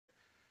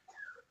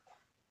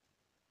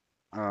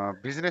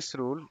business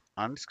rule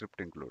and script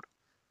include.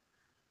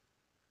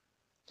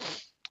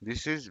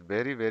 This is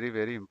very, very,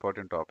 very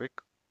important topic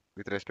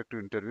with respect to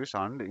interviews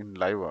and in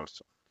live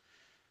also.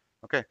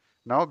 Okay.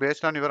 Now,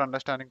 based on your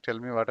understanding, tell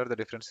me what are the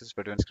differences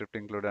between script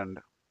include and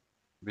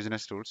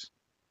business rules?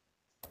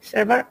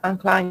 Server and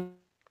client.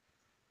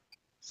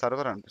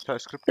 Server and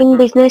script In include.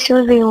 business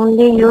rule, we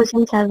only use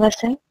in server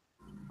side,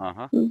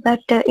 Uh-huh. but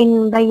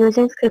in by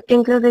using script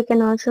include, we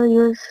can also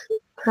use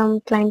from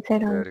client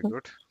side Very also.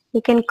 good.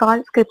 We can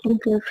call script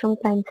include from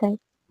client side.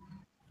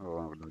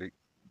 Only.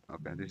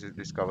 Okay.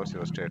 This covers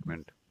your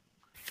statement.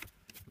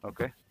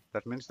 Okay.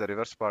 That means the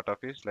reverse part of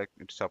is like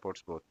it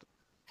supports both.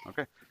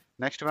 Okay.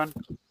 Next one.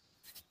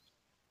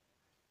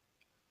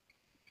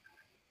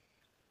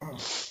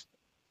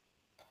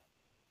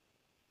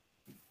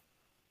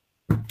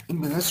 In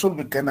business rule,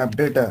 we can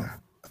update,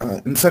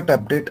 insert,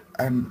 update,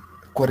 and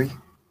query.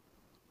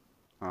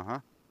 Uh-huh.